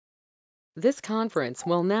This conference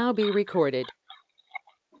will now be recorded.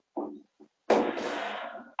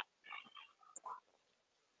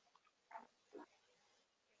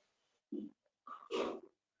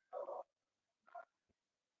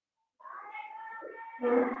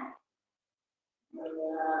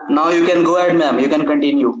 Now you can go ahead, ma'am. You can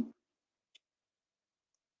continue.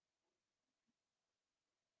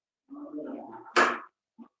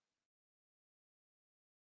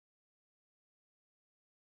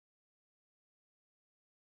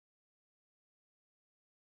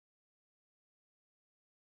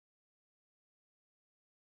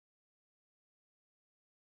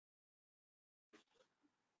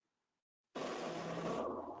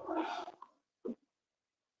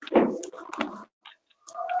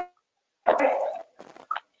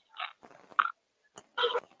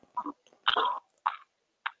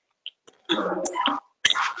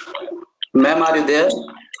 Ma'am, are you there?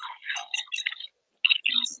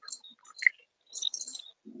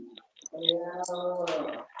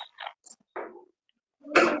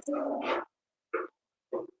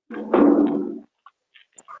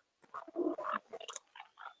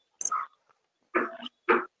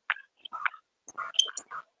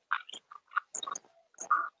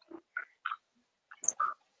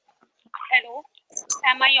 Hello,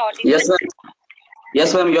 am I Yes, audible? ma'am.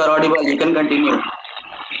 Yes, ma'am. You are audible. You can continue.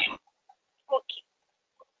 Okay.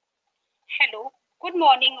 Hello, good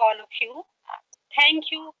morning, all of you.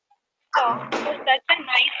 Thank you for such a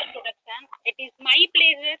nice introduction. It is my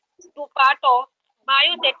pleasure to part of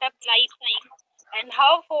Biosetup Life Science and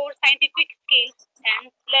how for scientific skills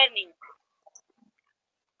and learning.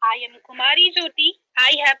 I am Kumari Jyoti.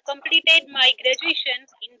 I have completed my graduation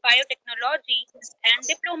in biotechnology and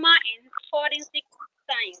diploma in forensic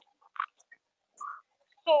science.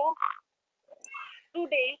 So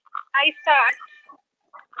today I start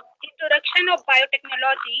introduction of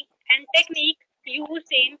biotechnology and techniques used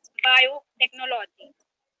in biotechnology.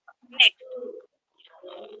 Next.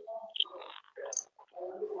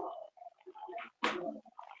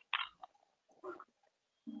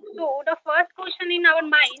 So the first question in our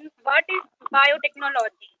mind, what is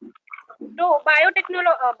biotechnology? So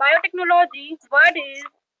biotechnology word is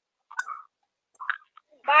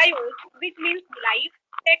bios, which means life,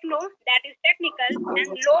 techno, that is technical, and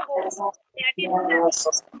logo, that is learning.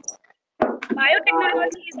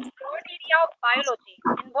 Biotechnology is a broad area of biology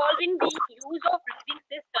involving the use of living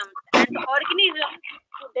systems and organisms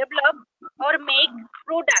to develop or make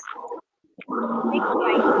products. Next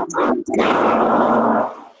slide.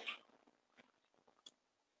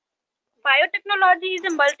 Biotechnology is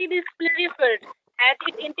a multidisciplinary field as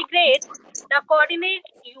it integrates the coordinate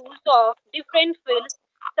use of different fields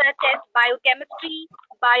such as biochemistry,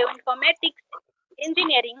 bioinformatics,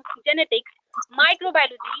 engineering, genetics,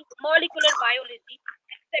 microbiology, molecular biology,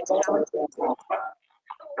 etc. So,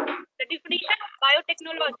 the definition of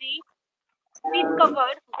biotechnology, which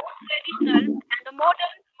covers both traditional and the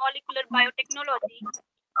modern molecular biotechnology,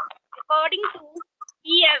 according to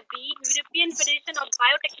EFB, European Federation of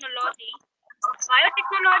Biotechnology,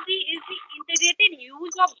 biotechnology is the integrated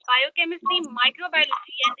use of biochemistry,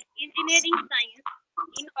 microbiology, and engineering science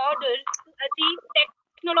in order to achieve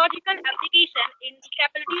technological application in the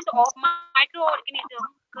capabilities of microorganisms,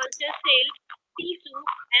 culture cells, tissue,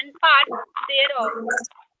 and parts thereof.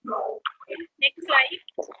 Next slide.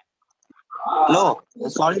 Hello,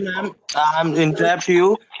 sorry, ma'am. I'm interrupt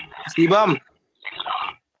you. Shivam,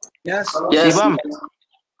 Yes. Yes. Shivam.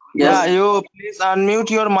 Yeah, Yes. you please unmute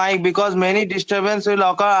your mic because many disturbance will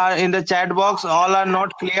occur in the chat box. All are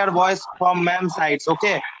not clear voice from ma'am sides.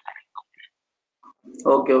 Okay.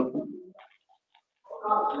 Okay. Okay.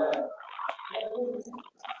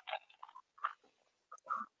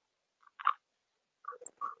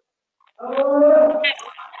 Am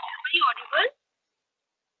I audible?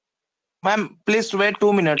 Ma'am, please wait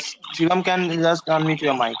 2 minutes. Shivam can just unmute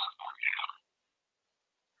your mic.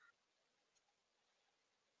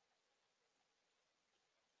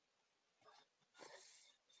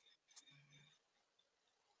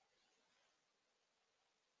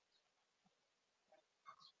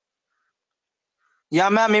 Yeah,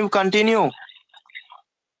 ma'am, you continue.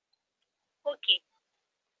 Okay.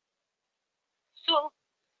 So,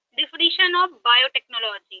 definition of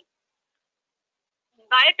biotechnology.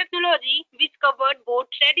 Biotechnology, which covered both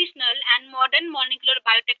traditional and modern molecular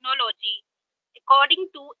biotechnology. According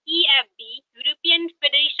to EFB, European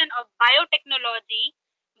Federation of Biotechnology,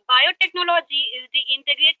 biotechnology is the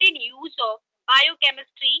integrated use of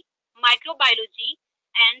biochemistry, microbiology,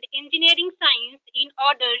 and engineering science in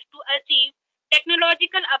order to achieve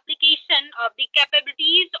technological application of the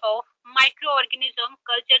capabilities of microorganism,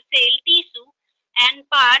 culture cell, tissue, and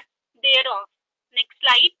parts thereof. Next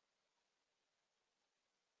slide.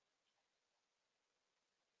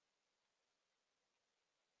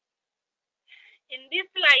 In this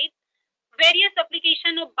slide, various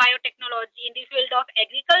application of biotechnology in the field of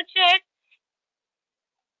agriculture.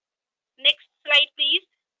 Next slide, please.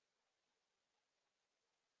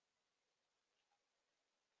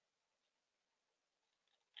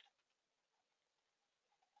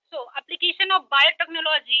 So, application of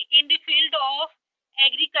biotechnology in the field of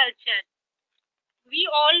agriculture.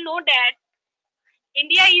 We all know that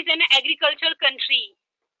India is an agricultural country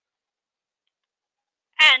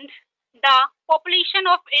and the population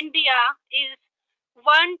of India is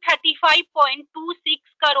 135.26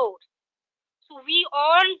 crores. So we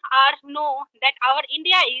all are know that our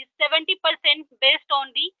India is 70% based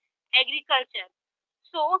on the agriculture.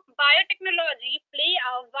 So biotechnology play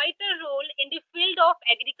a vital role in the field of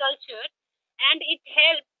agriculture and it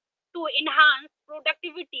helps to enhance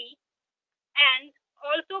productivity and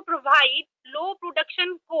also provide low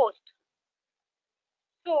production cost.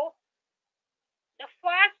 So the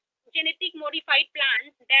first genetic modified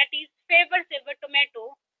plants that is favor saver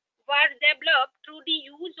tomato was developed through the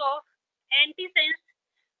use of antisense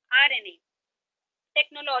RNA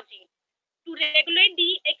technology to regulate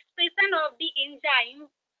the expression of the enzyme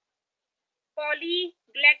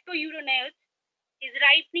polyglucosidase is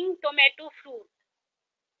ripening tomato fruit.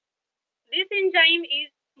 This enzyme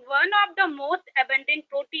is one of the most abundant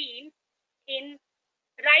protein in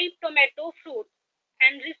ripe tomato fruit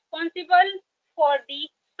and responsible for the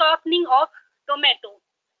softening of tomato.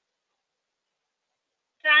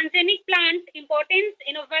 Transgenic plants importance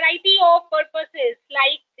in a variety of purposes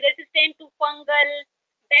like resistant to fungal,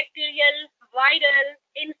 bacterial, viral,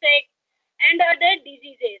 insect, and other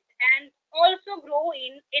diseases, and also grow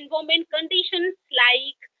in environment conditions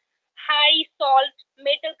like high salt,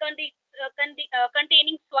 metal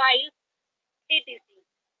containing soil, etc.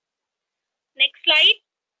 Next slide.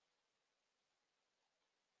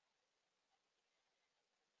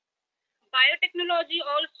 Biotechnology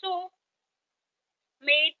also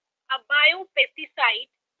made a biopesticide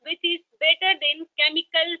which is better than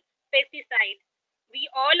chemical pesticide. We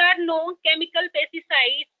all are know chemical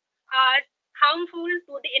pesticides are harmful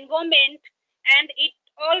to the environment and it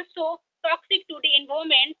also toxic to the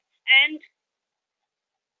environment and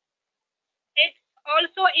it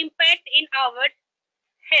also impact in our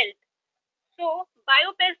health. So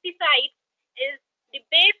biopesticide is the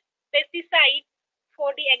best pesticide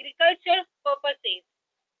for the agriculture purposes.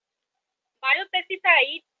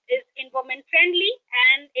 Biopesticide is environment friendly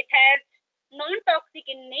and it has non-toxic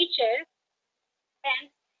in nature and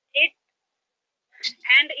it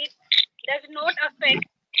it does not affect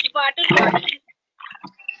the water bodies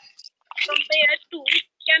compared to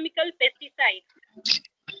chemical pesticides.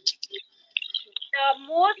 The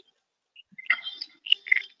most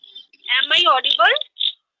am I audible?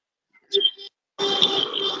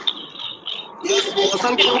 Yes,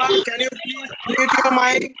 Kausal Kumar, can you please mute your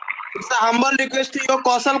mic? It's a humble request to you,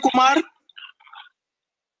 Kausal Kumar.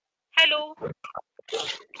 Hello.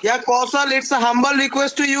 Yeah, Kausal, it's a humble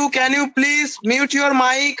request to you. Can you please mute your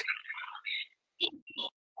mic?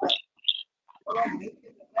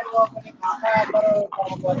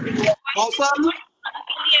 Kausal?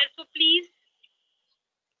 Clear. So please.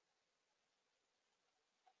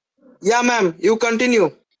 Yeah, ma'am, you continue.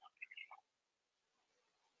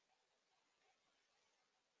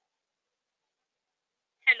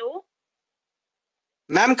 Hello.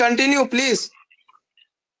 Ma'am, continue, please.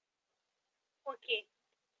 Okay.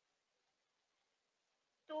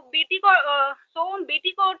 So BT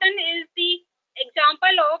cotton is the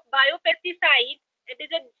example of biopesticide. It is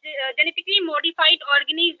a genetically modified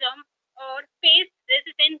organism or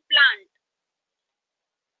pest-resistant plant.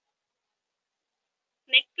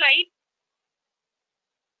 Next slide.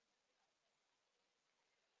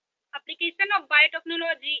 Application of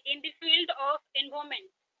biotechnology in the field of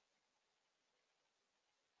environment.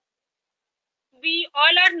 We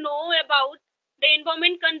all are know about the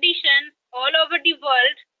environment condition all over the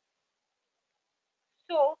world.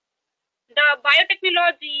 So the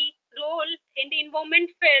biotechnology role in the environment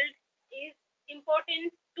field is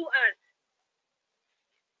important to us.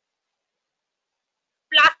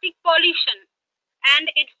 Plastic pollution and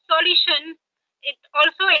its solution, it's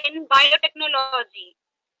also in biotechnology.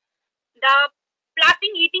 The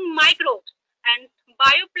plastic eating microbes and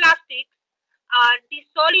bioplastics are the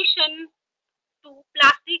solution to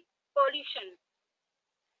plastic pollution.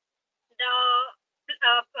 The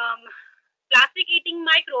plastic eating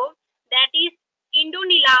microbe that is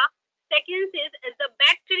Indonilla sequences is the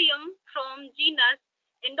bacterium from genus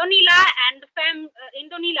Indonilla and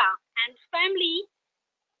family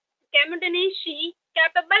chemotherapy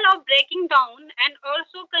capable of breaking down and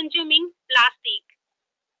also consuming plastic.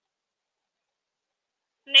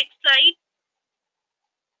 Next slide.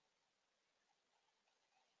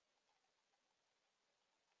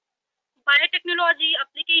 Biotechnology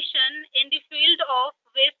application in the field of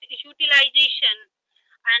waste utilization.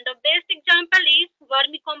 And the best example is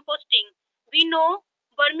vermicomposting. We know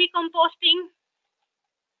vermicomposting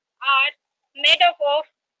are made up of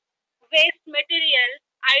waste material,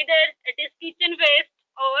 either it is kitchen waste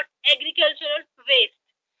or agricultural waste.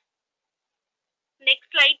 Next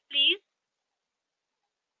slide, please.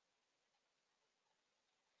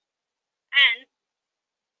 And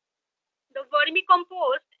the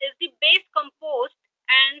vermicompost is the base compost,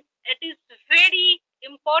 and it is very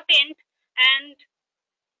important and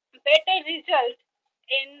better result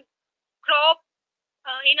in crop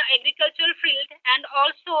in agricultural field and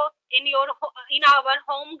also in in our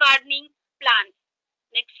home gardening plants.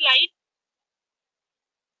 Next slide.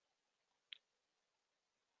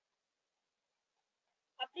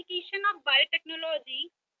 Application of biotechnology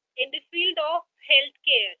in the field of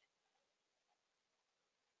healthcare.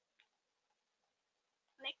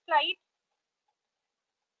 Next slide.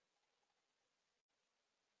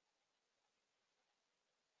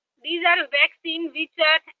 These are vaccines which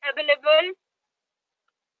are available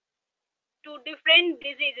to different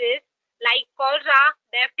diseases like cholera,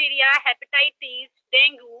 diphtheria, hepatitis,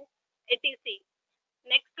 dengue, etc.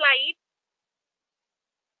 Next slide.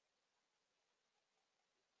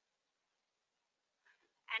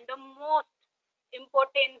 And the most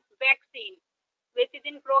important vaccine which is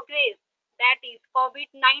in progress, that is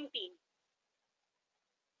COVID-19.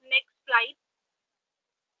 Next slide.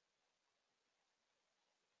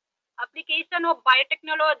 Application of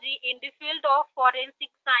biotechnology in the field of forensic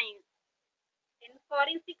science. In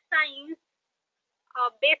forensic science, a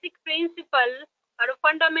basic principle or a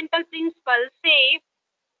fundamental principle say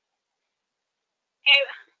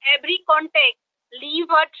every contact leave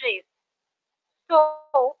a trace. So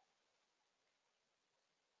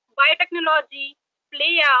biotechnology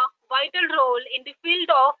play a vital role in the field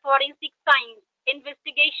of forensic science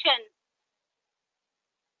investigation.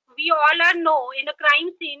 We all are know in a crime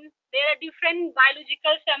scene there are different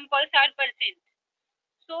biological samples are present.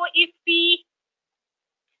 So if we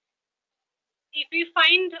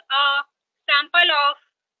find a sample of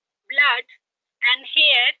blood and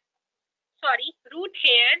hair, sorry, root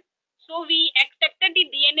hair, so we extracted the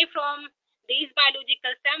DNA from these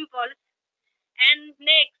biological samples, and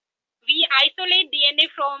next we isolate DNA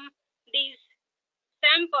from these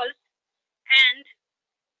samples, and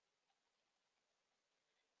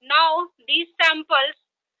now these samples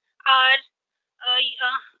are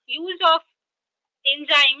use of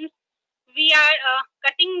enzymes. We are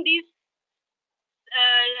cutting this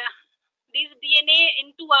DNA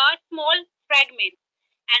into a small fragment,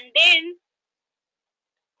 and then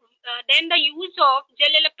the use of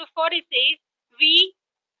gel electrophoresis, we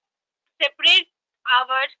separate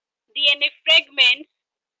our DNA fragments,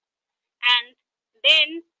 and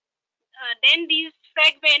then these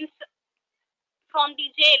fragments from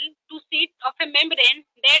the gel to sheet of a membrane,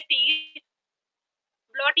 that is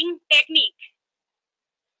blotting technique.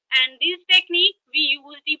 And this technique we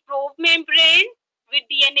use the probe membrane with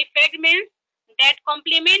DNA fragments that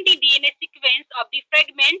complement the DNA sequence of the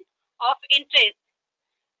fragment of interest.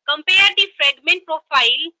 Compare the fragment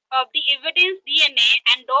profile of the evidence DNA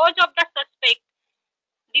and those of the suspect,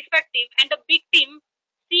 defective, and the victim.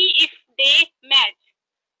 See if they match.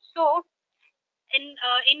 So, in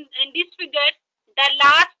this figure, the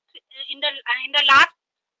last in the last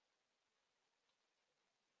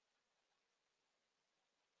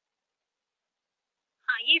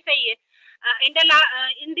ये सही है.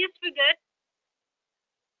 In this figure,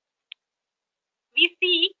 we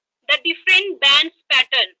see the different bands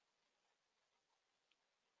pattern.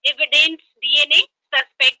 Evidence DNA,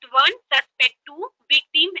 suspect 1, suspect 2,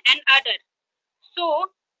 victim, and others.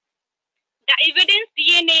 So, the evidence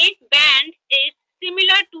DNA band is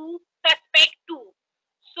similar to suspect 2.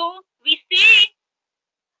 So, we say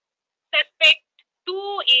suspect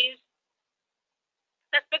 2 is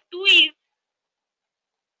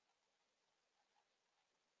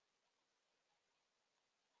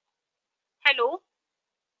hello.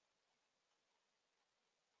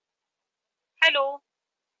 Hello.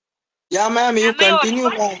 Yeah, ma'am, you Am I continue,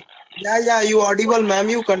 audible? ma'am. Yeah, you audible, ma'am.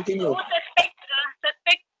 You continue. So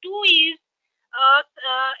suspect 2 is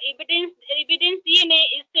evidence DNA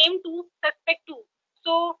is same to suspect 2.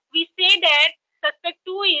 So we say that suspect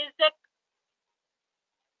 2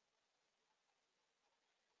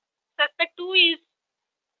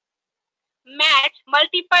 match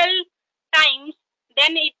multiple times,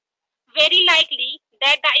 then very likely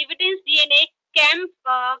that the evidence DNA came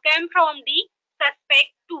from the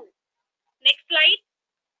suspect too. Next slide.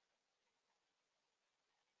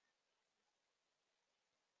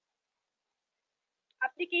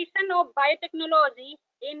 Application of biotechnology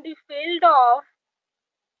in the field of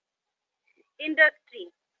industry.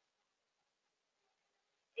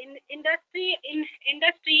 In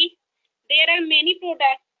industry, there are many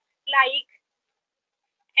products like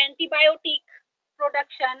antibiotic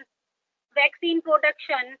production, vaccine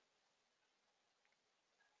production,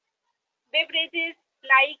 beverages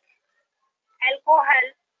like alcohol.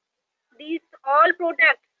 These all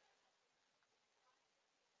products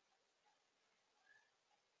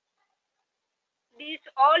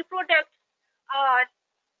are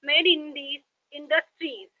made in these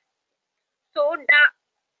industries. So the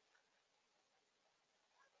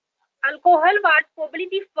alcohol was probably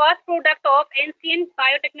the first product of ancient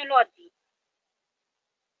biotechnology.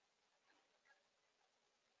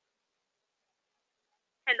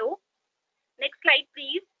 Hello. Next slide,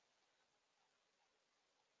 please.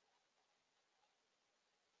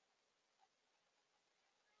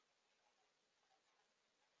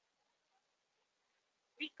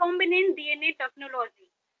 Recombinant DNA technology.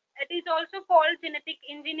 It is also called genetic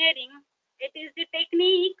engineering. It is the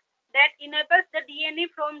technique that enables the DNA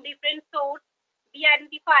from different sources be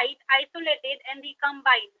identified, isolated, and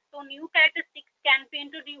recombined, so new characteristics can be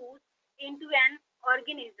introduced into an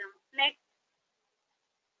organism. Next.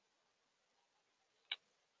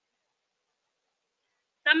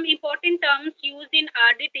 Some important terms used in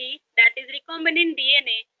RDT, that is recombinant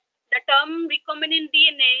DNA. The term recombinant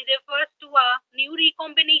DNA refers to a new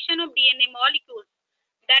recombination of DNA molecules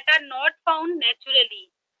that are not found naturally.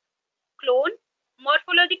 Clone,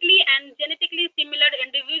 morphologically and genetically similar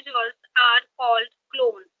individuals are called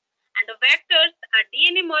clones. And the vectors are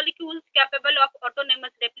DNA molecules capable of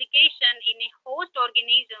autonomous replication in a host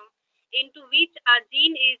organism into which a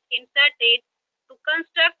gene is inserted to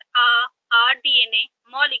construct a rDNA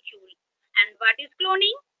molecule. And what is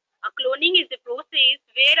cloning? A cloning is a process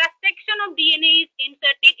where a section of DNA is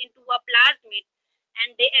inserted into a plasmid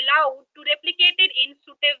and they allow to replicate it in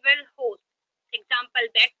suitable host. Example,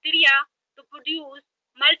 bacteria to produce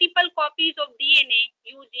multiple copies of DNA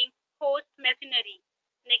using host machinery.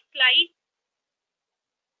 Next slide.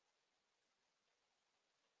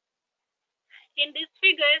 In this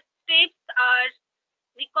figure, steps are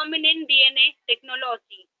recombinant DNA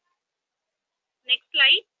technology. Next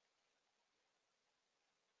slide.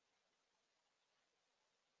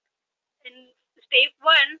 In step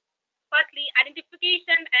 1, firstly,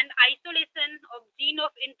 identification and isolation of gene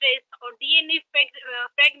of interest or DNA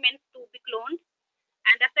fragments to be cloned.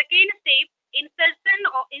 And the second step,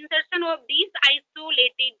 insertion of these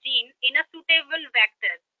isolated genes in a suitable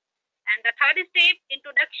vector. And the third step,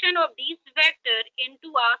 introduction of these vector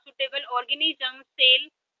into a suitable organism cell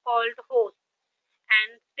called host.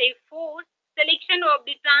 And step 4, selection of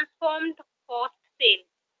the transformed host cell.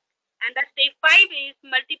 And the step 5 is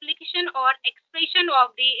multiplication or expression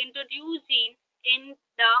of the introduced gene in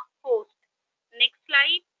the host. Next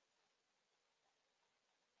slide.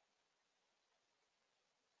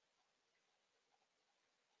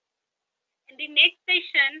 In the next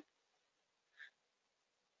session,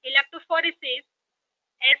 electrophoresis,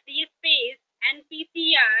 SD space, and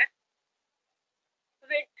PCR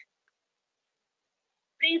with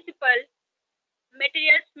principle,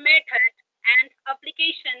 materials method, and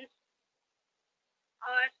applications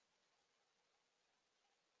are,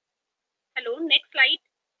 hello, next slide,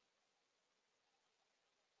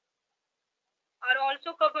 are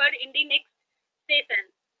also covered in the next session.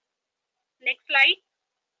 Next slide.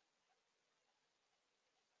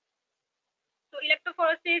 So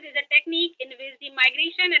electrophoresis is a technique in which the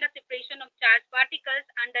migration and the separation of charged particles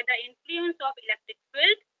under the influence of electric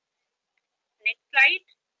field. Next slide.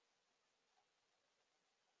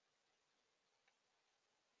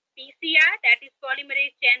 PCR, that is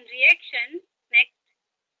polymerase chain reaction. Next.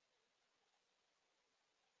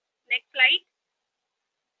 Next slide.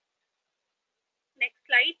 Next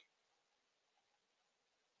slide.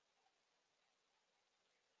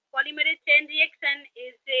 Polymerase chain reaction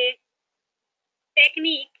is a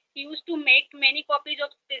technique used to make many copies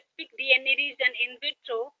of specific DNA region in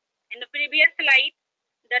vitro. In the previous slide,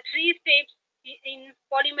 the 3 steps in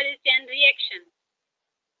polymerase chain reaction.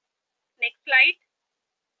 Next slide.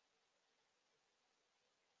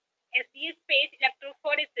 SDS space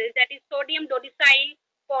electrophoresis, that is sodium dodecyl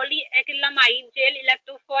polyacrylamide gel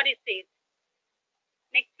electrophoresis.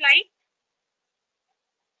 Next slide.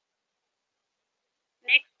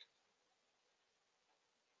 Next.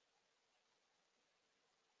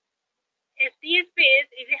 SDS space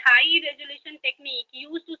is a high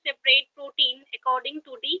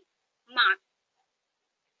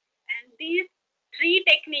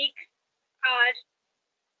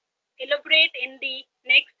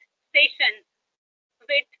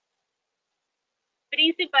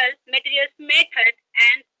principle, materials method,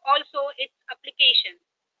 and also its application.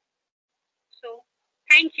 So,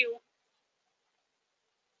 thank you.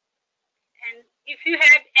 And if you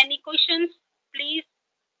have any questions, please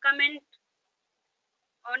comment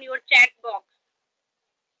on your chat box.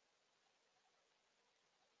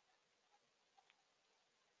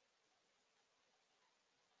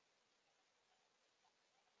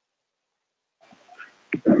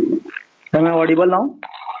 Am I audible now?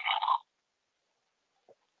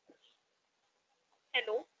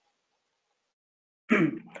 Hello.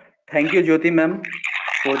 Thank you, Jyoti ma'am,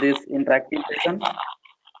 for this interactive session.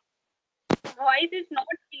 Voice is not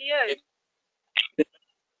clear.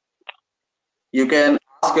 You can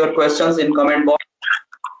ask your questions in comment box.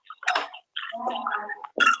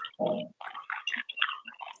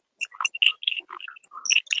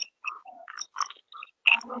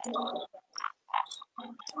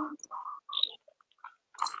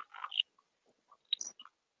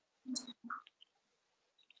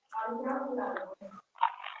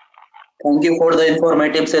 Thank you for the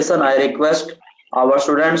informative session. I request our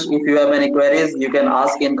students, if you have any queries, you can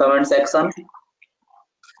ask in comment section.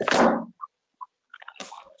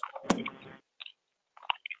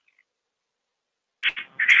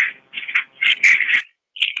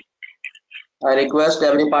 I request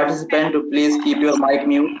every participant to please keep your mic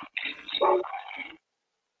mute.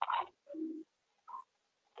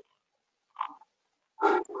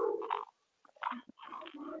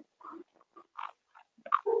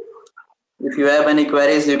 If you have any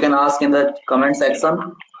queries, you can ask in the comment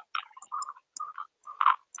section.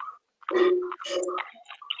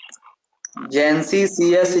 Jancy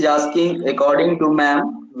CS is asking, according to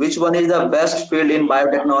ma'am, which one is the best field in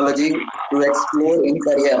biotechnology to explore in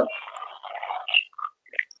career?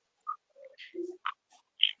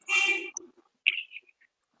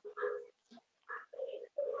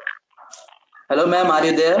 Hello ma'am, are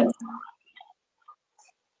you there?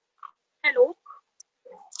 Hello.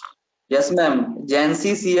 Yes ma'am,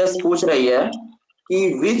 Jancy CS पूछ रही है कि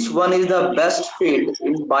which one is the best field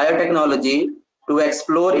in biotechnology to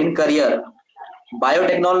explore in career?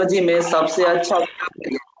 Biotechnology में सबसे अच्छा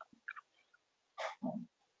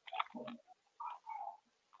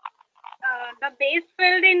The base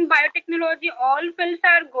field in biotechnology, all fields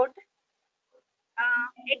are good.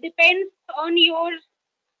 It depends on your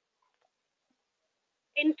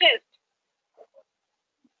interest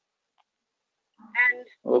and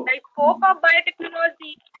the scope of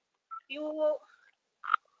biotechnology.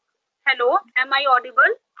 Hello, am I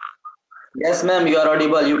audible? Yes ma'am, you are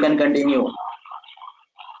audible, you can continue.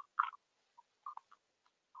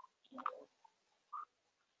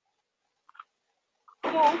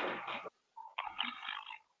 So,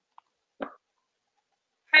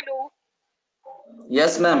 hello.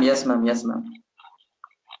 Yes ma'am, yes ma'am, yes ma'am.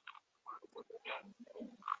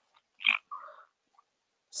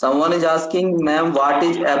 Someone is asking ma'am, what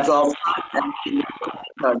is absorption and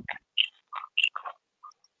method?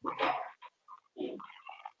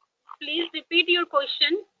 Please repeat your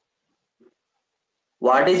question.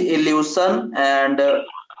 What is elution and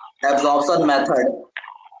absorption method?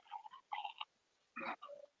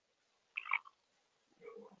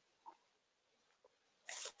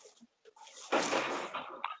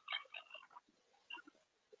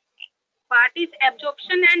 What is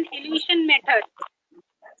absorption and elution method?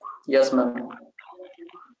 Yes ma'am.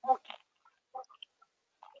 Okay.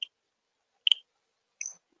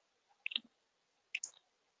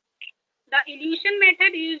 The elution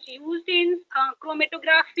method is used in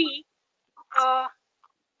chromatography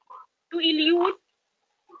to elute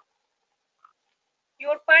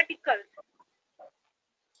your particles,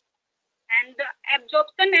 and the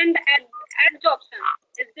absorption and adsorption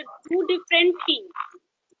is the two different things.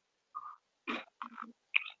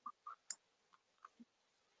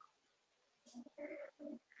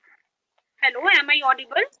 Hello, am I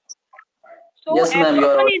audible? So Yes ma'am, you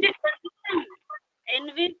are absorption is audible. a condition in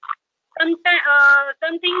which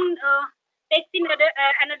something takes in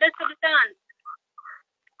another substance.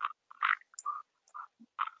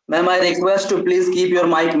 Ma'am, I request to please keep your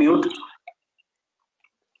mic mute.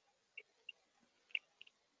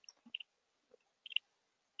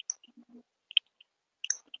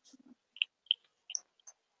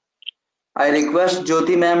 I request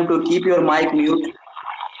Jyoti ma'am to keep your mic mute.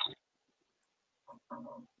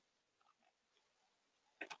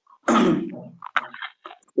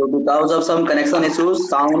 So because of some connection issues,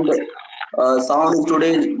 sound is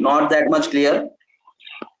today not that much clear.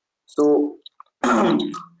 So I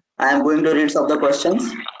am going to read some of the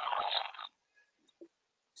questions.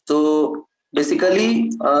 So basically,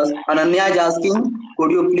 Ananya is asking,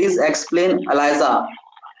 could you please explain ELISA?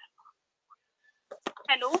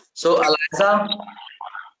 Hello. So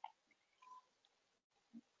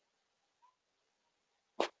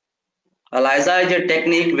ELISA is a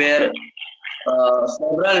technique where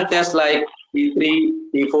several tests like T3,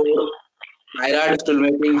 T4, thyroid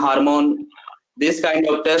stimulating hormone, this kind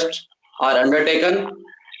of tests are undertaken.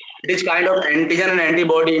 It is kind of antigen and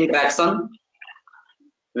antibody interaction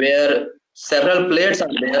where several plates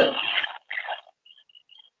are there.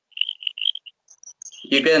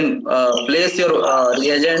 You can place your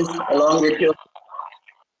reagents along with your.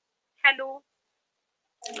 Hello.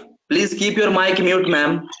 Please keep your mic mute,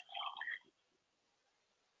 ma'am.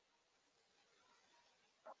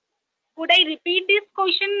 Could I repeat this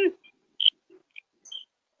question?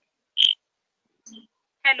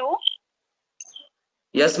 Hello.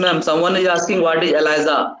 Yes, ma'am. Someone is asking what is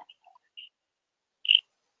ELISA.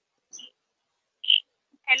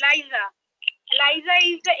 ELISA. ELISA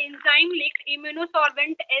is the enzyme linked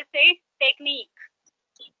immunosorbent assay technique.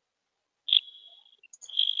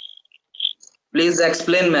 Please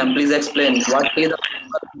explain, ma'am. Please explain what is the.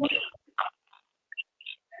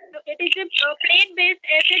 So it is a plate-based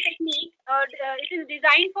assay technique. It is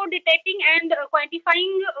designed for detecting and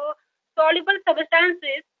quantifying soluble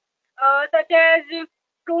substances such as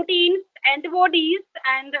proteins, antibodies,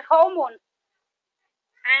 and hormones.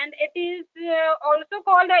 And it is also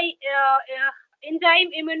called a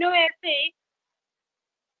enzyme immunoassay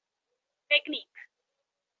technique.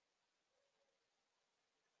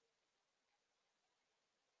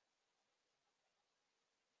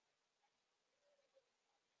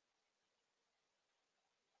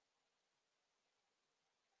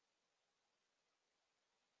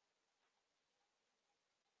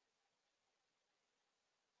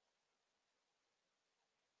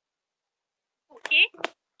 Okay.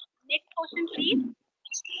 Next question, please.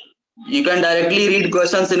 You can directly read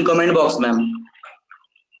questions in comment box, ma'am.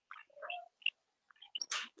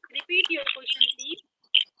 Repeat your question, please.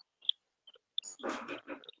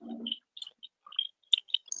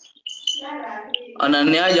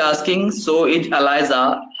 Ananya is asking, so is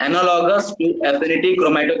ELISA analogous to affinity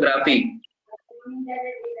chromatography? Your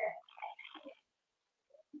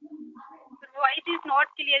voice is not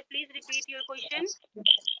clear. Please repeat your question.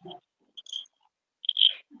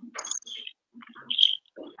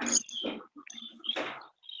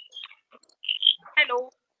 Hello.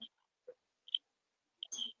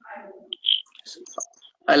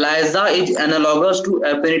 ELISA is analogous to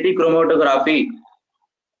affinity chromatography.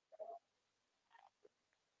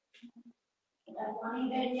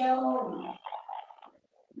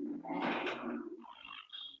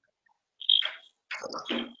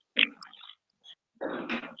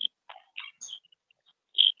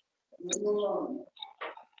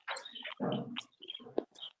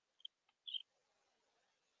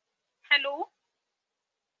 Hello.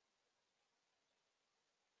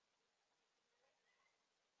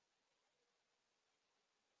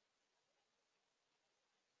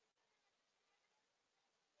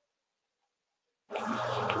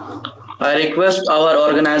 I request our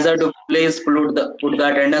organizer to please put the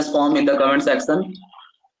attendance form in the comment section.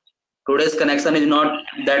 Today's connection is not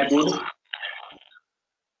that good.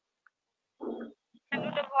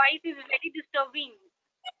 Hello. The voice is very disturbing.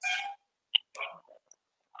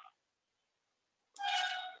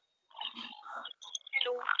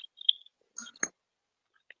 Hello.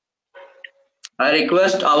 I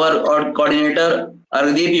request our coordinator,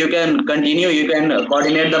 Ardeep, you can continue, you can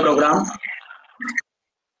coordinate the program.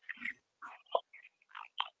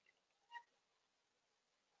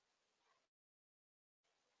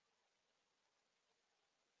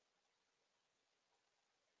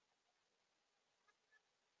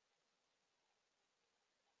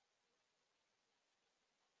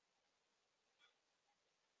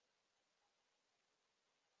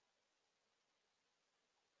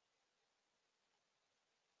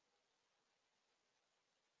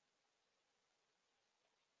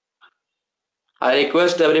 I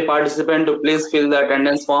request every participant to please fill the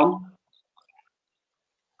attendance form.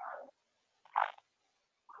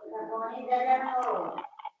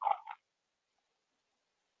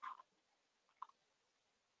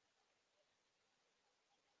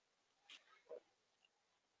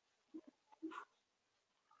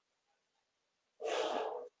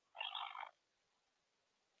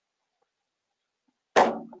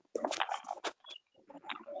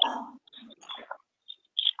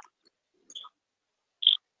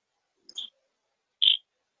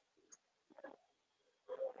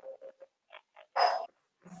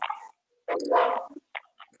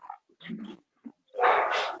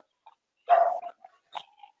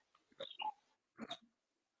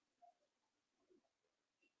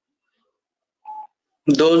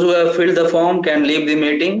 Those who have filled the form can leave the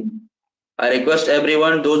meeting. I request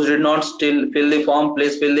everyone, those who did not still fill the form,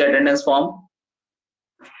 please fill the attendance form.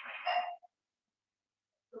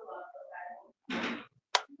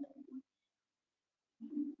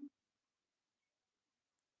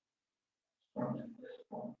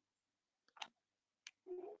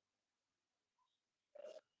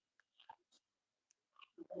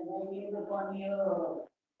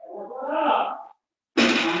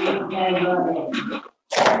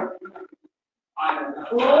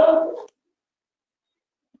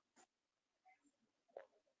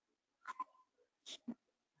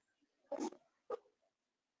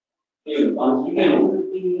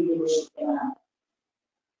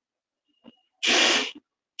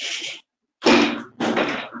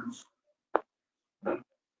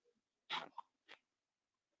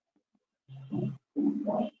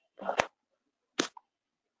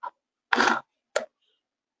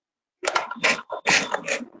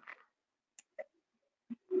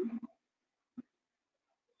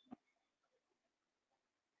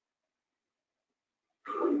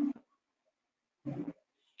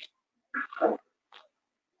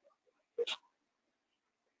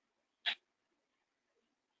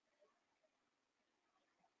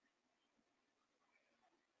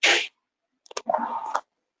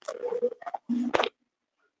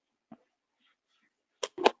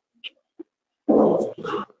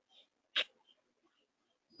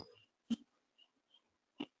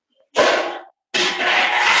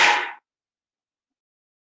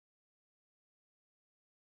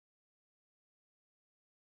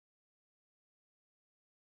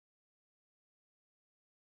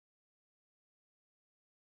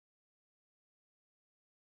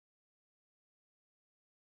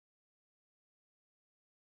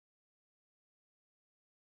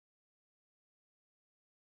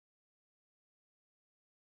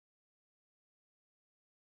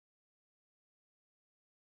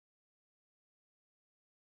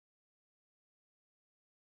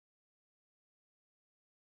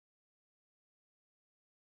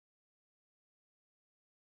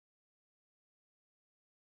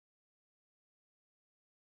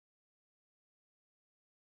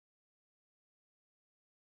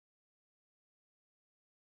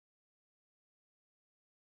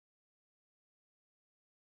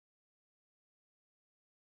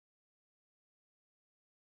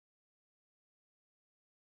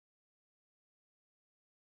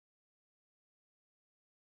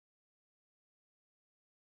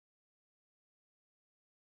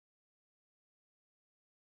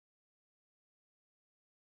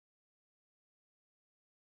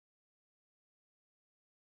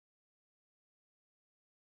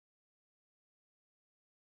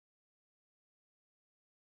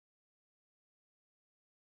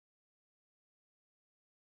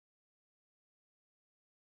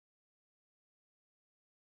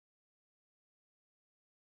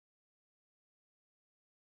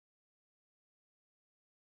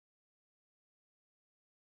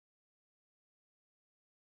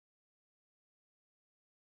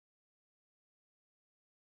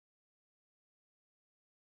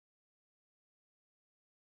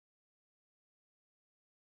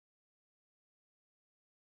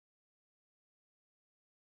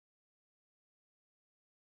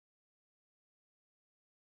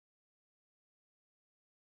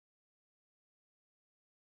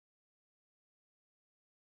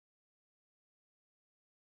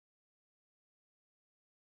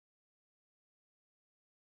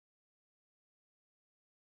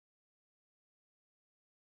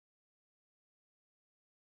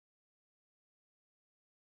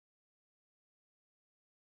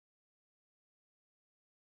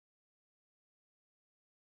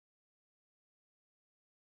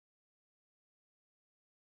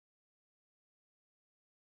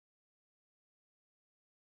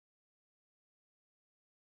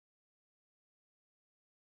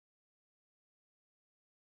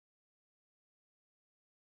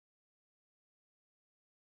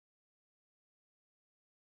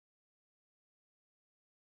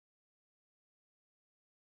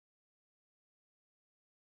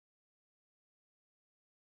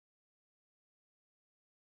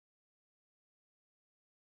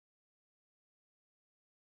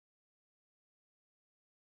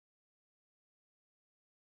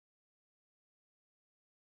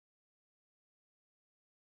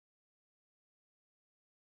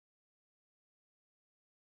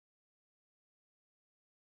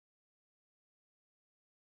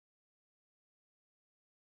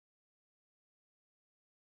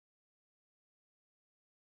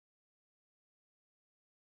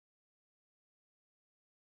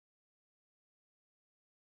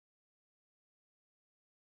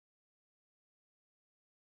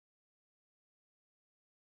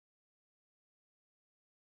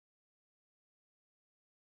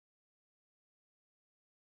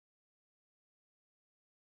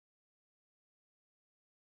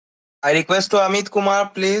 I request to Amit Kumar,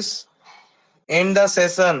 please end the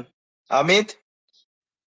session. Amit,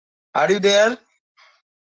 are you there?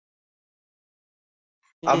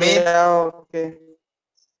 Amit, Yeah, okay.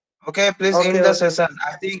 okay, please Okay, end the okay. session.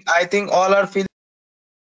 I think all are feeling